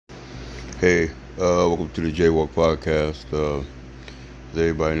Hey, welcome to the Jaywalk Podcast. As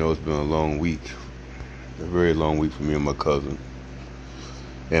everybody knows, it's been a long week, a very long week for me and my cousin,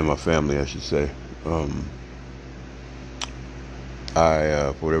 and my family, I should say. Um,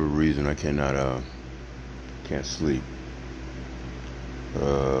 for whatever reason, I can't sleep.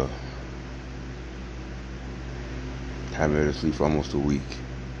 Uh, haven't been able to sleep for almost a week.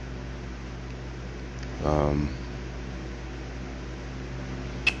 Um,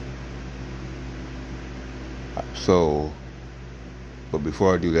 so, but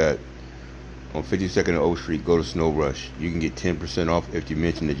before I do that, on 52nd and O Street, go to Snow Rush. You can get 10% off if you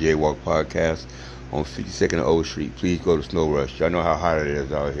mention the Jaywalk Podcast on 52nd and O Street. Please go to Snow Rush. Y'all know how hot it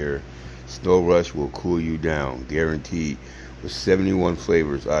is out here. Snow Rush will cool you down, guaranteed. With 71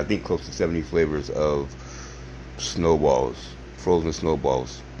 flavors, I think close to 70 flavors of snowballs, frozen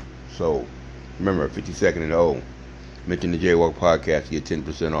snowballs. So, remember, 52nd and O, mention the Jaywalk Podcast, you get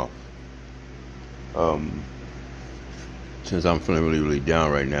 10% off. Since I'm feeling really, really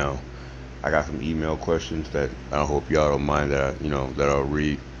down right now, I got some email questions that I hope y'all don't mind that I'll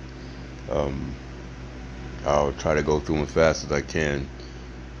read. I'll try to go through them as fast as I can,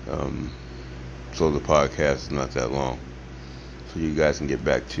 so the podcast is not that long, so you guys can get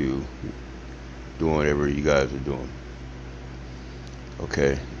back to doing whatever you guys are doing.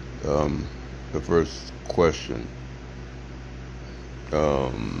 Okay. The first question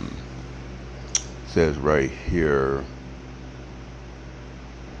says right here,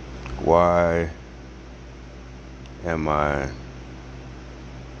 why am I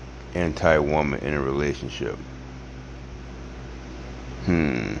anti-woman in a relationship?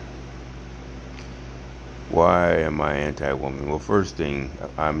 Why am I anti-woman? Well, first thing,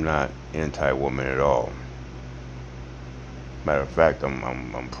 I'm not anti-woman at all. Matter of fact,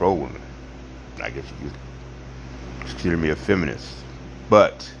 I'm pro-woman. I guess you could consider me a feminist.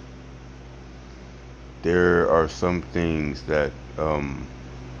 But there are some things that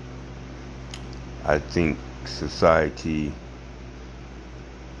I think society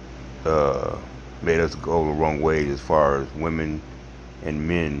made us go the wrong way as far as women and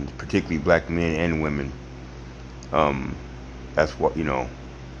men, particularly black men and women. That's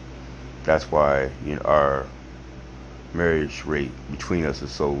why our marriage rate between us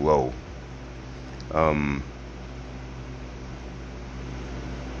is so low.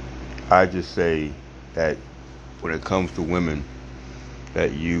 I just say that when it comes to women, that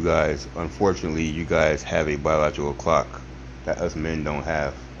unfortunately, you guys have a biological clock that us men don't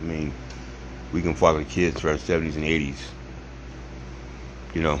have. I mean, we can father kids for our 70s and 80s,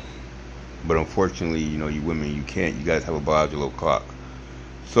 but unfortunately, you women, you can't. You guys have a biological clock.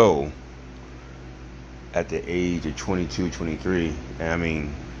 So, at the age of 22, 23, and I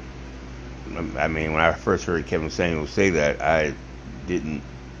mean, when I first heard Kevin Samuels say that, I didn't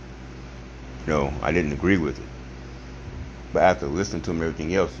agree with it. But after listening to him and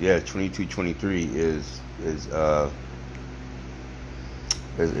everything else, 22, 23 is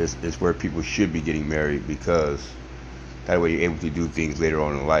where people should be getting married, because that way you're able to do things later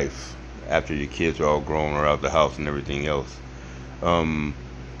on in life after your kids are all grown or out the house and everything else. And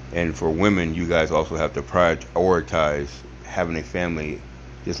for women, you guys also have to prioritize having a family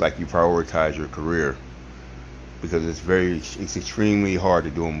just like you prioritize your career, because it's extremely hard to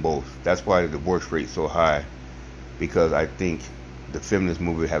do them both. That's why the divorce rate's so high. Because I think the feminist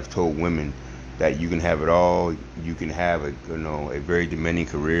movement have told women that you can have it all. You can have a very demanding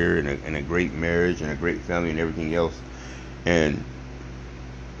career and a great marriage and a great family and everything else. And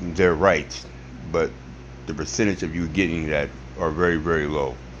they're right, but the percentage of you getting that are very, very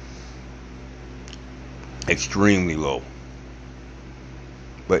low. Extremely low.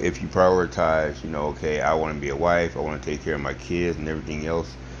 But if you prioritize, okay, I want to be a wife, I want to take care of my kids and everything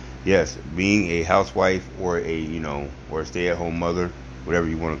else. Yes, being a housewife or a stay-at-home mother, whatever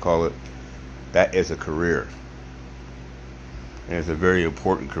you want to call it, that is a career. And it's a very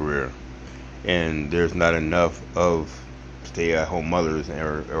important career. And there's not enough of stay-at-home mothers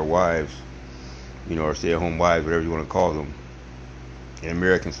or wives, or stay-at-home wives, whatever you want to call them, in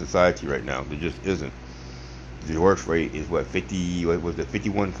American society right now. There just isn't. The divorce rate is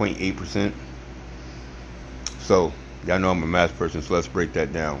 51.8%? So, y'all know I'm a math person, so let's break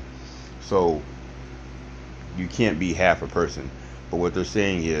that down. So, you can't be half a person. But what they're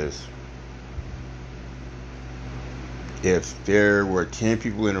saying is, if there were 10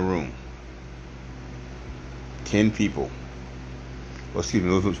 people in a room, 10 people, well, excuse me,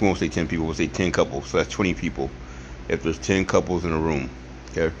 we won't say 10 people, we'll say 10 couples, so that's 20 people. If there's 10 couples in a room,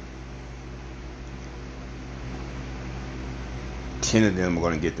 okay, 10 of them are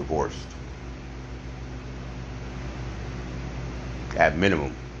going to get divorced. At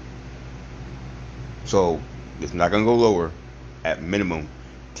minimum. So it's not going to go lower. At minimum,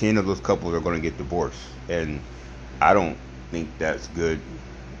 10 of those couples are going to get divorced. And I don't think that's good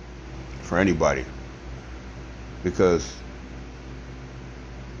for anybody, because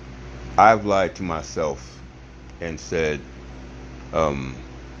I've lied to myself and said, um,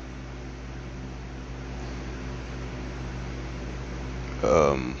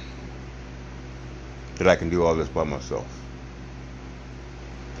 um, that I can do all this by myself.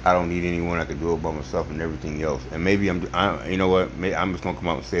 I don't need anyone. I can do it by myself and everything else. And maybe you know what? Maybe I'm just gonna come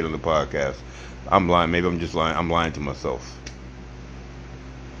out and say it on the podcast. I'm lying. Maybe I'm just lying. I'm lying to myself.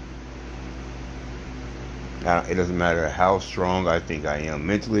 Now, it doesn't matter how strong I think I am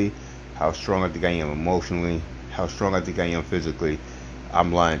mentally, how strong I think I am emotionally, how strong I think I am physically.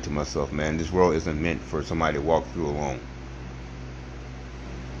 I'm lying to myself, man. This world isn't meant for somebody to walk through alone.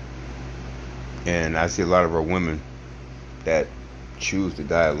 And I see a lot of our women that choose to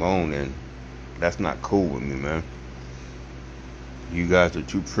die alone, and that's not cool with me, man. You guys are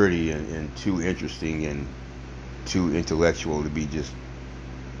too pretty and too interesting and too intellectual to be just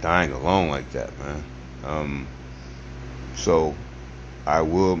dying alone like that, man. So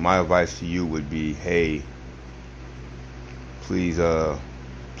my advice to you would be, hey, please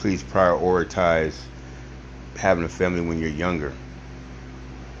prioritize having a family when you're younger.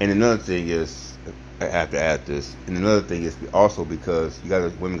 And another thing is, I have to add this, and another thing is also because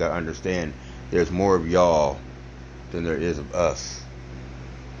women got to understand there's more of y'all than there is of us.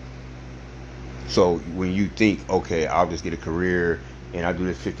 So when you think, okay, I'll just get a career and I'll do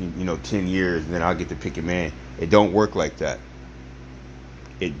this 10 years and then I'll get to pick a man, it don't work like that.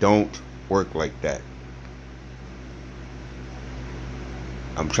 It don't work like that.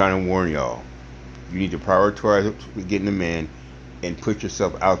 I'm trying to warn y'all. You need to prioritize getting a man and put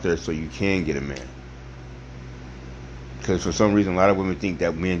yourself out there so you can get a man. Because for some reason, a lot of women think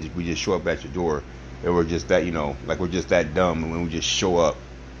that we just show up at your door, and we're just that, like we're just that dumb, and when we just show up,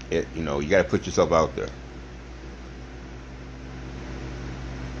 you got to put yourself out there.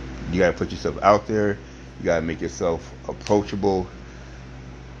 You got to put yourself out there. You got to make yourself approachable.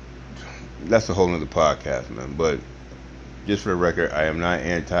 That's a whole nother podcast, man. But just for the record, I am not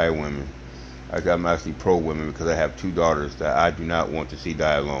anti-women. I'm actually pro-women because I have 2 daughters that I do not want to see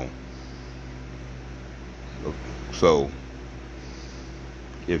die alone. So,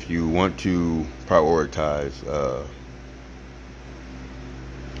 if you want to prioritize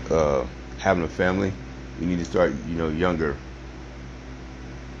having a family, you need to start, younger.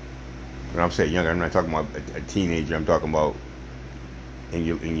 When I'm saying younger, I'm not talking about a teenager. I'm talking about in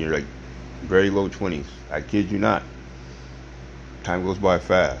your like very low 20s. I kid you not. Time goes by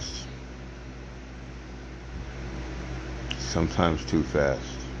fast. Sometimes too fast.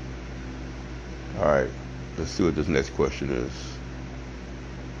 All right. Let's see what this next question is.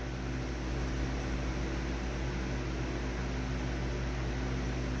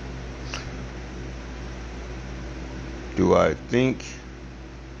 Do I think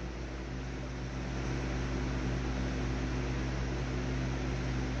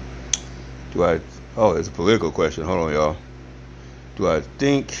it's a political question. Hold on, y'all. Do I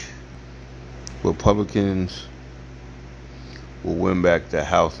think Republicans will win back the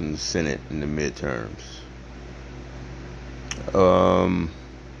House and the Senate in the midterms?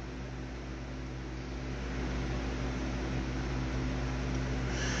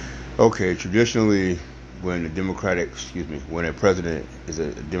 Okay, traditionally, when a president is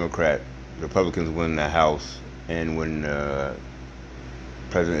a Democrat, Republicans win the House, and when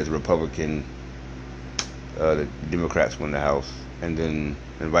president is a Republican, the Democrats win the House, and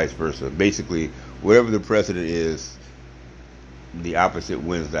vice versa. Basically, whatever the president is, the opposite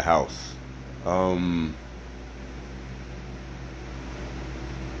wins the House.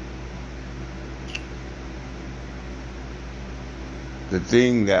 The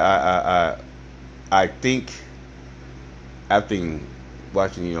thing that I think, after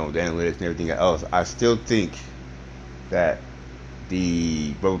watching the analytics and everything else, I still think that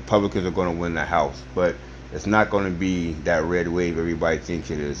the Republicans are going to win the House, but it's not going to be that red wave everybody thinks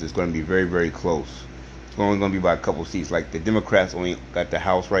it is. It's going to be very, very close. It's only going to be by a couple seats. Like the Democrats only got the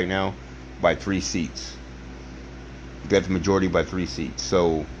House right now by 3 seats. They got the majority by 3 seats.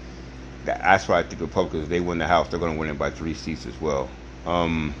 So that's why I think Republicans, they win the House, they're going to win it by 3 seats as well.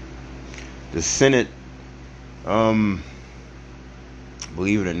 The Senate, believe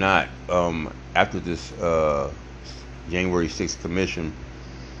it or not, after this January 6th commission,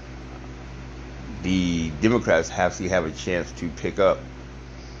 the Democrats actually have a chance to pick up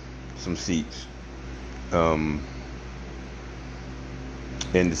some seats in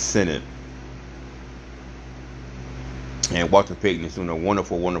the Senate. And Walter Payton is doing a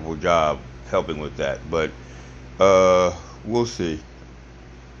wonderful, wonderful job helping with that. But we'll see.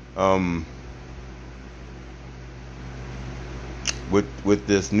 Um, with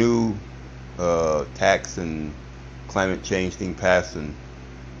this new tax and climate change thing passing,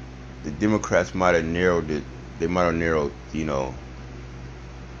 the Democrats might have narrowed it. They might have narrowed,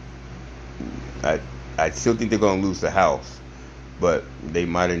 I I still think they're going to lose the House, but they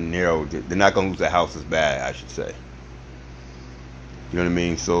might have narrowed it. They're not going to lose the House as bad, I should say. You know what I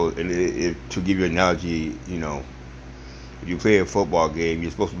mean? So, to give you an analogy, if you play a football game,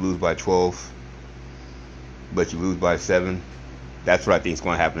 you're supposed to lose by 12, but you lose by 7. That's what I think is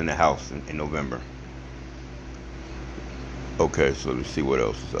going to happen in the House in November. Okay, so let's see what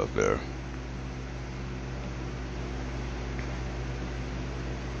else is out there.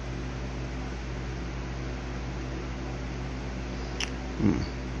 Hmm.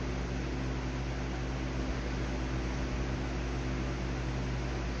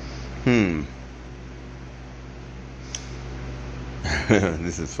 Hmm.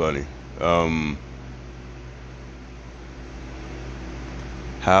 This is funny. Um,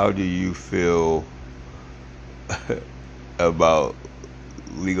 how do you feel about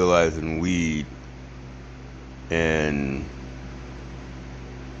legalizing weed, and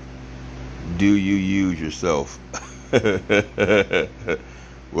do you use yourself?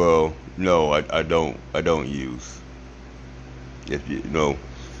 Well, no, I don't. I don't use. If you know,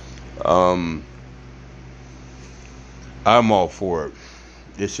 um, I'm all for it.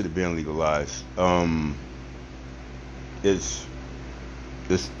 It should have been legalized. It's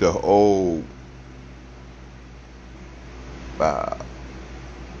it's the whole. Uh,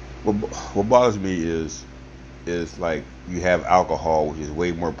 what bothers me is like you have alcohol, which is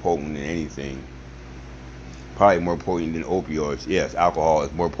way more potent than anything. Probably more potent than opioids. Yes, alcohol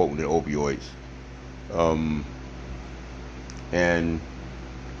is more potent than opioids. Um, and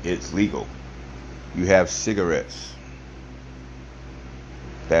it's legal. You have cigarettes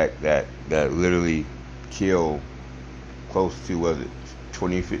that literally kill close to, was it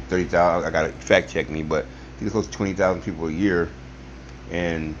 20, 30,000? I gotta fact check me, but I think it's close to 20,000 people a year,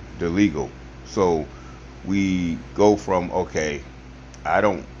 and they're legal. So we go from, okay, I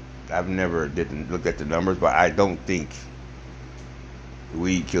don't, I've never didn't look at the numbers, but I don't think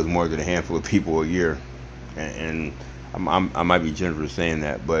weed kills more than a handful of people a year, and I might be generous saying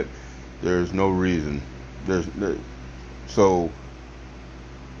that, but there's no reason. So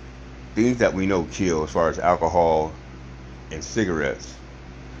things that we know kill, as far as alcohol and cigarettes,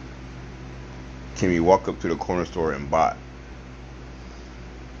 can we walk up to the corner store and buy?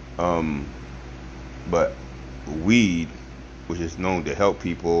 Um, but weed, which is known to help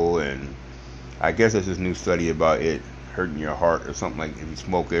people, and I guess there's this new study about it hurting your heart or something, like if you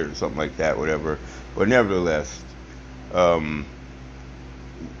smoke it or something like that, whatever. But nevertheless, um,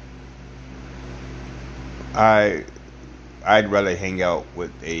 I I'd rather hang out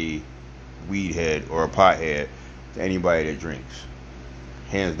with a weed head or a pot head than anybody that drinks,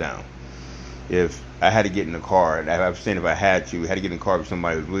 hands down. If I had to get in the car, and I'm saying if I had to get in the car with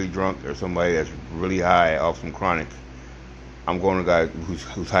somebody who's really drunk or somebody that's really high off some chronic, I'm going to a guy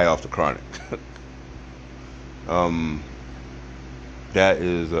who's high off the chronic. um, that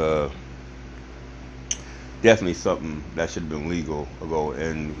is definitely something that should have been legal ago,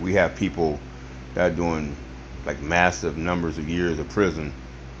 and we have people that are doing like massive numbers of years of prison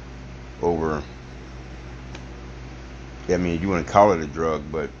over. I mean, you want to call it a drug,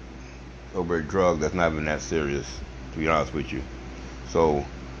 but over a drug that's not even that serious, to be honest with you. So,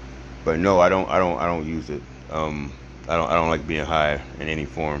 but no, I don't use it. I don't like being high in any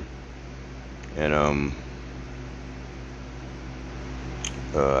form, and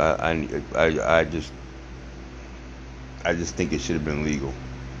I just think it should have been legal,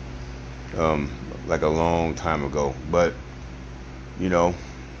 like a long time ago. But you know,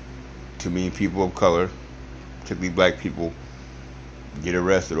 too many people of color, particularly black people, get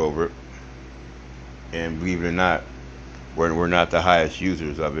arrested over it. And believe it or not, we're not the highest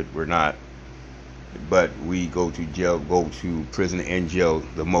users of it. We're not, but we go to jail, go to prison and jail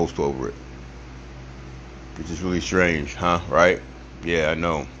the most over it, which is really strange, huh? Right? Yeah, I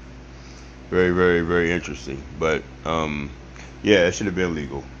know. Very, very, very interesting. But yeah, it should have been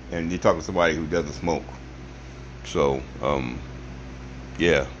legal. And you're talking to somebody who doesn't smoke, so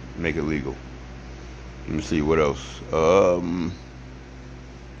yeah, make it legal. Let me see what else.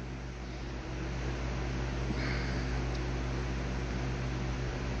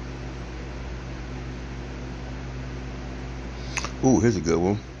 Ooh, here's a good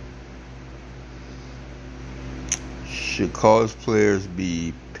one. Should cosplayers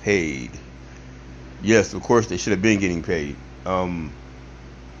be paid Yes, of course they should have been getting paid. Um,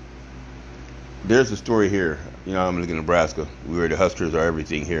 there's a story here. I'm looking at Nebraska. The Huskers are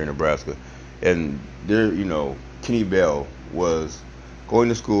everything here in Nebraska, and there, Kenny Bell was going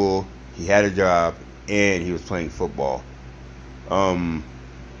to school. He had a job, and he was playing football. Um,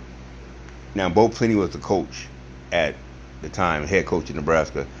 Now, Bo Pelini was the coach at the time, head coach in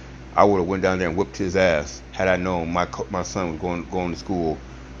Nebraska. I would have went down there and whipped his ass had I known my son was going to school,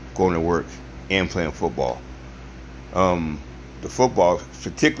 going to work, and playing football. Um, the football,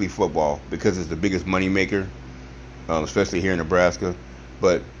 particularly football, because it's the biggest money maker, especially here in Nebraska.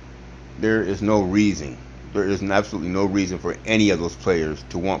 But there is no reason, there is absolutely no reason for any of those players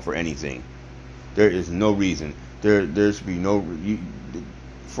to want for anything. There is no reason. There should be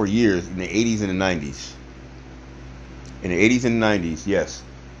for years in the 80s and the 90s. In the 80s and 90s, yes,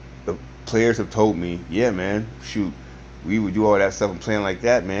 the players have told me, yeah, man, shoot, we would do all that stuff and playing like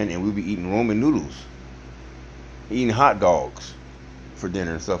that, man, and we'd be eating Roman noodles, eating hot dogs for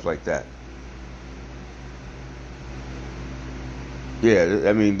dinner and stuff like that. Yeah,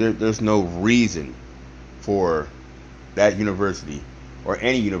 I mean, there's no reason for that university, or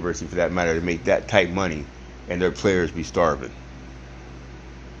any university for that matter, to make that type money and their players be starving,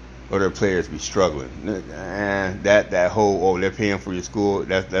 or their players be struggling. That whole, oh, they're paying for your school,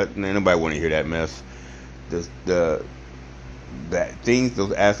 that nobody want to hear that mess. The that things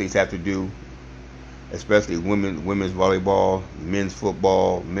those athletes have to do, especially women's volleyball, men's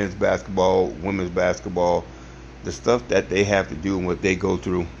football, men's basketball, women's basketball, the stuff that they have to do and what they go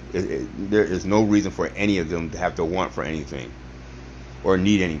through, there is no reason for any of them to have to want for anything or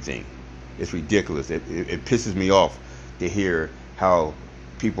need anything. It's ridiculous. It pisses me off to hear how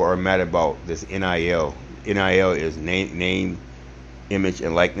people are mad about this NIL. NIL is name, image,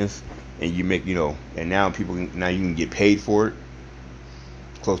 and likeness, and and now you can get paid for it,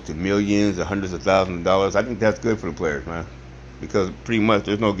 close to millions or hundreds of thousands of dollars. I think that's good for the players, man, because pretty much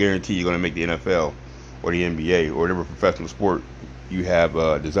there's no guarantee you're going to make the NFL or the NBA or whatever professional sport you have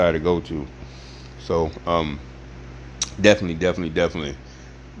a desire to go to. So, definitely,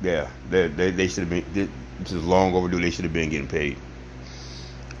 yeah, they should have been. This is long overdue. They should have been getting paid.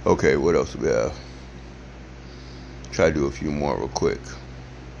 Okay, what else do we have? Try to do a few more real quick.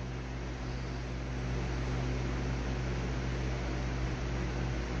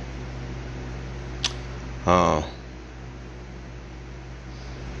 Uh,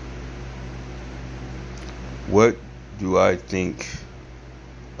 what do I think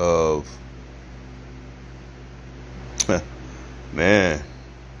of, man?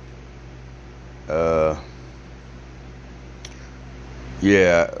 Uh,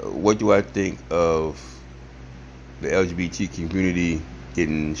 yeah, what do I think of the LGBT community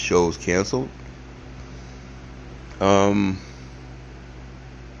getting shows canceled? Um,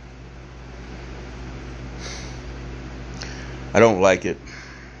 I don't like it.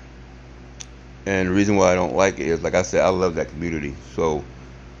 And the reason why I don't like it is, like I said, I love that community. So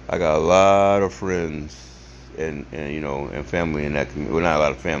I got a lot of friends and family in that community. Well, not a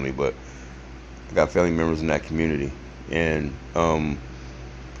lot of family, but I got family members in that community. And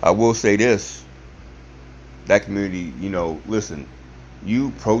I will say this: that community, listen,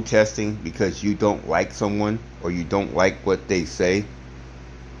 you protesting because you don't like someone or you don't like what they say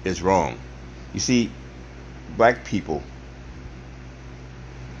is wrong. You see, black people,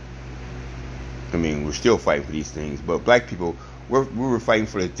 I mean, we're still fighting for these things, but black people, we were fighting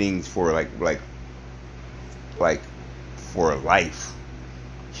for the things for like for life,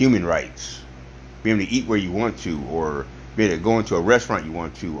 human rights, being able to eat where you want to, or be able to go into a restaurant you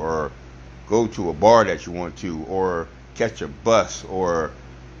want to, or go to a bar that you want to, or catch a bus, or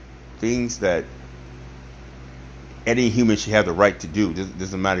things that any human should have the right to do. This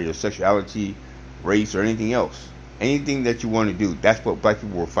doesn't matter your sexuality, race, or anything else. Anything that you want to do, that's what black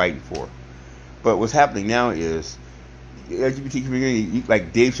people were fighting for. But what's happening now is the LGBT community,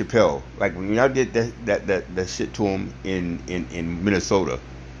 like Dave Chappelle, like when y'all did that shit to him in Minnesota,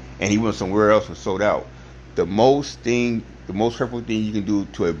 and he went somewhere else and sold out. The most hurtful thing you can do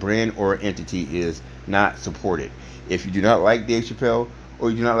to a brand or an entity is not support it. If you do not like Dave Chappelle, or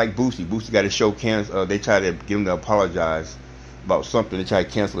you do not like Boosie got his show canceled. They try to get him to apologize about something. They try to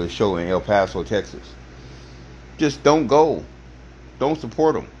cancel his show in El Paso, Texas. Just don't go. Don't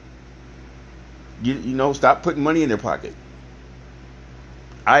support them. Stop putting money in their pocket.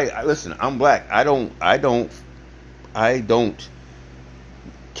 I listen. I'm black. I don't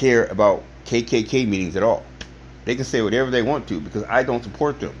care about KKK meetings at all. They can say whatever they want to because I don't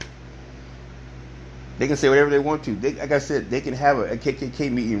support them. They can say whatever they want to. Like I said, they can have a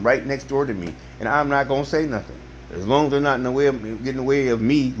KKK meeting right next door to me, and I'm not gonna say nothing as long as they're not getting in the way of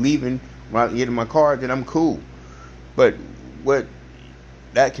me leaving When I get in my car, then I'm cool. But what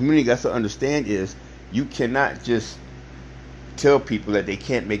that community got to understand is you cannot just tell people that they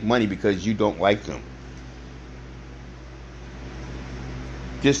can't make money because you don't like them.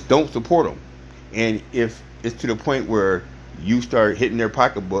 Just don't support them. And if it's to the point where you start hitting their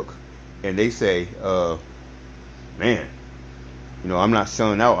pocketbook and they say, man, I'm not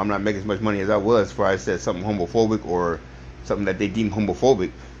selling out, I'm not making as much money as I was before I said something homophobic or something that they deem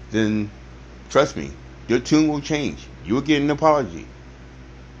homophobic, then trust me, your tune will change. You will get an apology.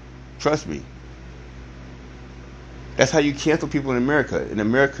 Trust me. That's how you cancel people in America. In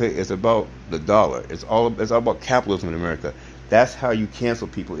America, it's about the dollar. It's all about capitalism in America. That's how you cancel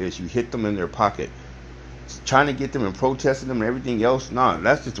people, is you hit them in their pocket. Trying to get them and protesting them and everything else,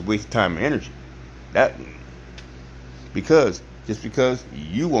 that's just a waste of time and energy. Just because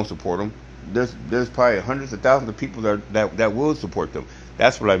you won't support them, there's probably hundreds of thousands of people that will support them.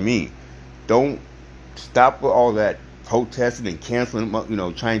 That's what I mean. Don't stop with all that protesting and canceling,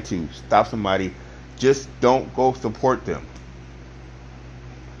 trying to stop somebody. Just don't go support them.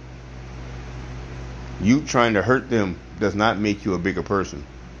 You trying to hurt them does not make you a bigger person.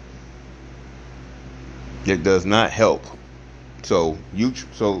 It does not help. So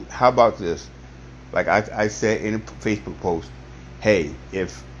how about this? Like I said in a Facebook post, hey,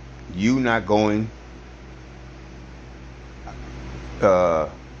 if you not going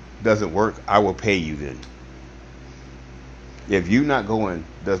doesn't work, I will pay you then. If you not going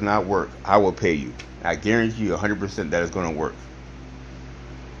does not work, I will pay you. I guarantee you 100% that it's going to work.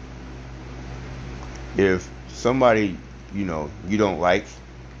 If somebody, you don't like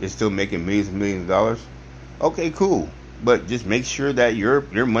is still making millions and millions of dollars, okay, cool. But just make sure that your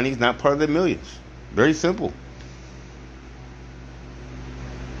money's not part of the millions. Very simple.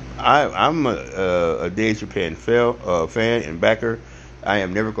 I'm a Dave Chappelle fan and backer. I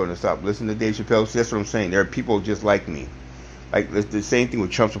am never going to stop listening to Dave Chappelle. So that's what I'm saying. There are people just like me. Like the same thing with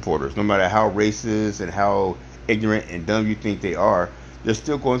Trump supporters. No matter how racist and how ignorant and dumb you think they are, they're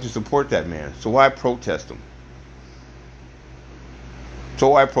still going to support that man. So why protest them?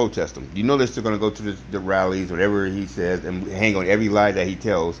 You know they're still going to go to the rallies, whatever he says, and hang on every lie that he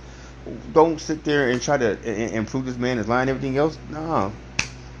tells. Don't sit there and try to and prove this man is lying and everything else. No.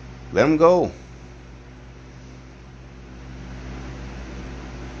 Let him go.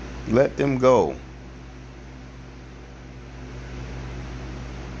 Let them go.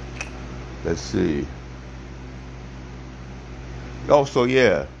 Let's see. Also,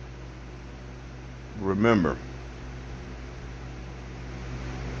 yeah. Remember,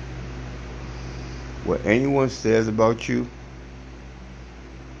 what anyone says about you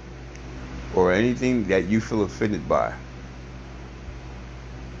or anything that you feel offended by,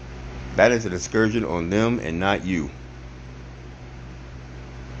 that is an excursion on them and not you.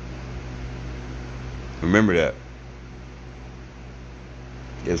 Remember that.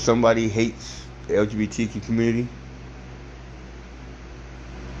 If somebody hates the LGBTQ community,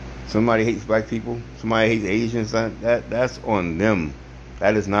 somebody hates black people, somebody hates Asians, that's on them.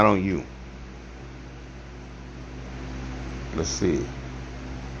 That is not on you. Let's see.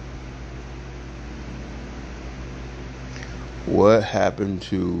 What happened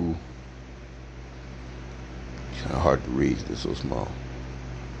to... It's kind of hard to read, it's so small.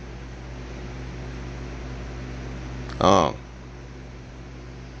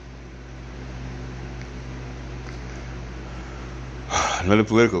 Another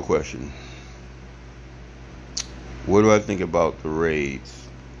political question. What do I think about the raids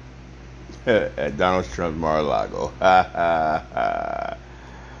at Donald Trump's Mar-a-Lago? I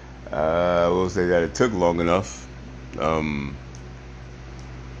will say that it took long enough.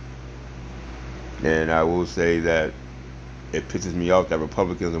 And I will say that it pisses me off that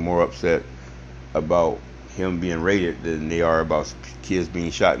Republicans are more upset about him being raided than they are about kids being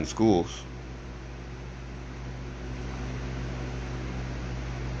shot in schools.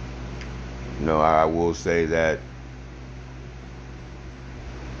 I will say that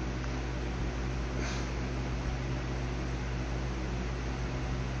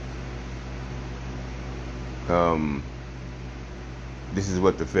this is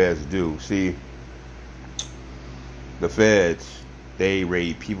what the feds do. See, the feds, they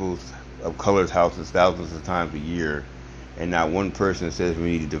raid people's of color's houses thousands of times a year, and not one person says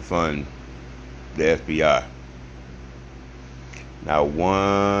we need to defund the FBI. Not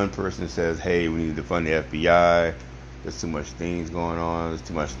one person says, hey, we need to defund the FBI. There's too much things going on. There's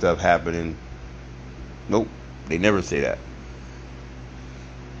too much stuff happening. Nope, they never say that.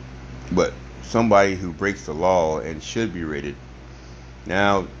 But somebody who breaks the law and should be rated,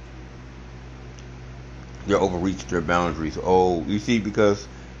 now they're overreached their boundaries. Oh, you see, because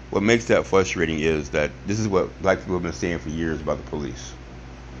what makes that frustrating is that this is what black people have been saying for years about the police.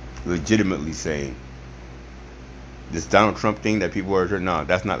 Legitimately saying. This Donald Trump thing that people are, no,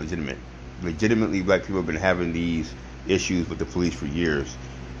 that's not legitimate. Legitimately, black people have been having these issues with the police for years.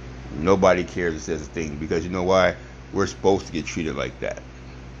 Nobody cares and says a thing, because you know why? We're supposed to get treated like that.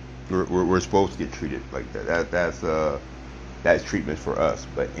 We're supposed to get treated like that. That's treatment for us.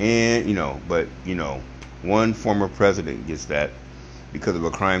 But one former president gets that because of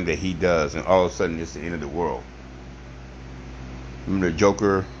a crime that he does, and all of a sudden it's the end of the world. Remember the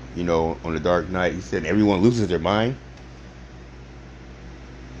Joker, on The Dark Knight, he said everyone loses their mind.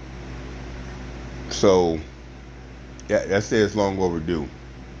 So that says it's long overdue.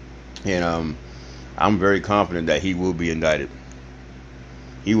 And I'm very confident that he will be indicted.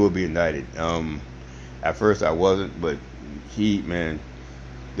 He will be indicted. At first I wasn't, but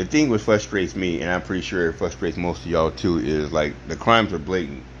the thing which frustrates me, and I'm pretty sure it frustrates most of y'all too, is like the crimes are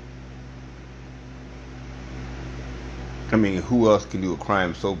blatant. I mean, who else can do a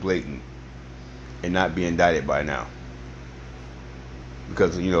crime so blatant and not be indicted by now?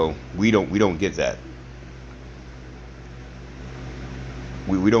 Because we don't get that.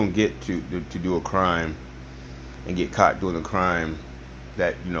 We don't get to do a crime and get caught doing a crime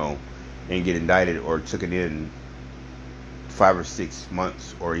that and get indicted or took it in 5 or 6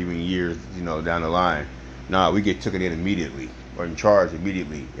 months or even years down the line. Nah, we get took it in immediately, or in charge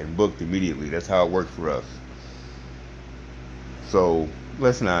immediately, and booked immediately. That's how it works for us. So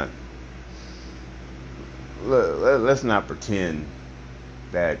let's not pretend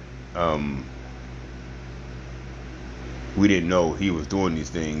that we didn't know he was doing these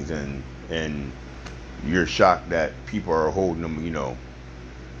things, and you're shocked that people are holding him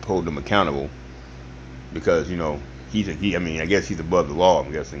accountable, because I guess he's above the law.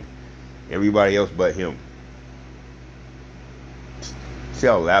 I'm guessing everybody else but him. See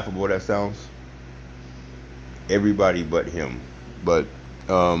how laughable that sounds? Everybody but him. But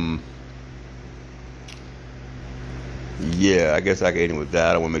yeah, I guess I can end it with that.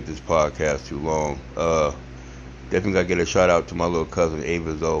 I don't want to make this podcast too long. Definitely gotta get a shout out to my little cousin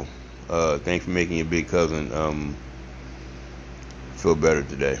Ava Zoe. Thanks for making your big cousin feel better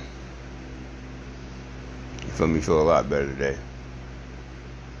today. You feel me? Feel a lot better today.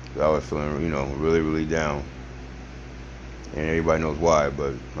 I was feeling, really, really down. And everybody knows why,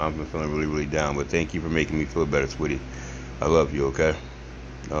 but I've been feeling really, really down. But thank you for making me feel better, sweetie. I love you, okay?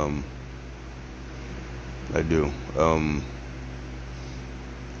 I do.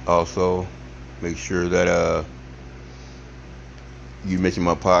 Also, make sure that you mention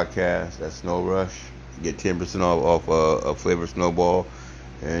my podcast, that's Snow Rush. Get 10% off a Flavor Snowball,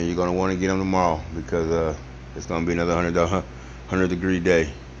 and you're gonna want to get them tomorrow, because it's gonna be another 100-degree day.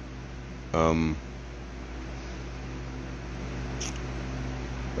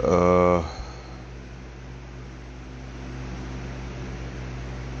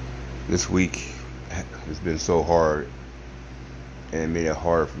 This week has been so hard, and it made it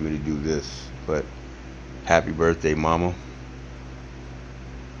hard for me to do this. But happy birthday, Mama.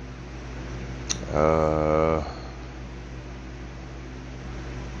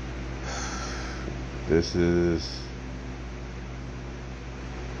 This is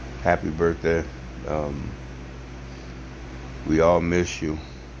happy birthday. We all miss you,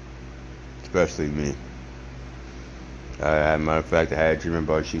 especially me. Matter of fact, I had a dream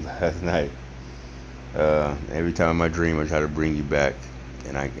about you last night. Every time I dream, I try to bring you back,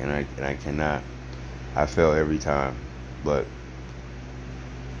 and I cannot. I fail every time, but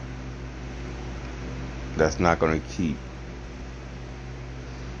that's not going to keep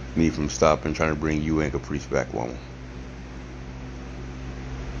me from stopping trying to bring you and Caprice back, Woman.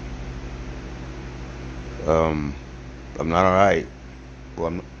 I'm not alright.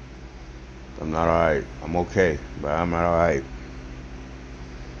 Well, I'm not alright. I'm okay, but I'm not alright.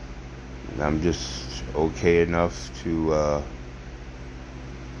 I'm just okay enough to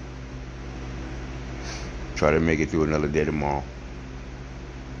try to make it through another day tomorrow.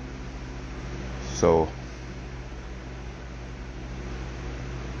 So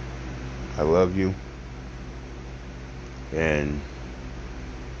I love you, and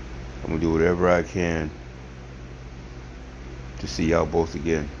I'm gonna do whatever I can to see y'all both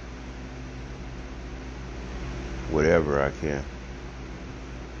again. Whatever I can.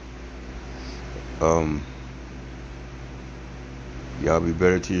 Y'all be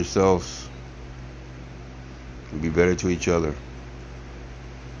better to yourselves and be better to each other.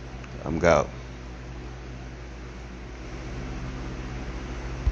 I'm out.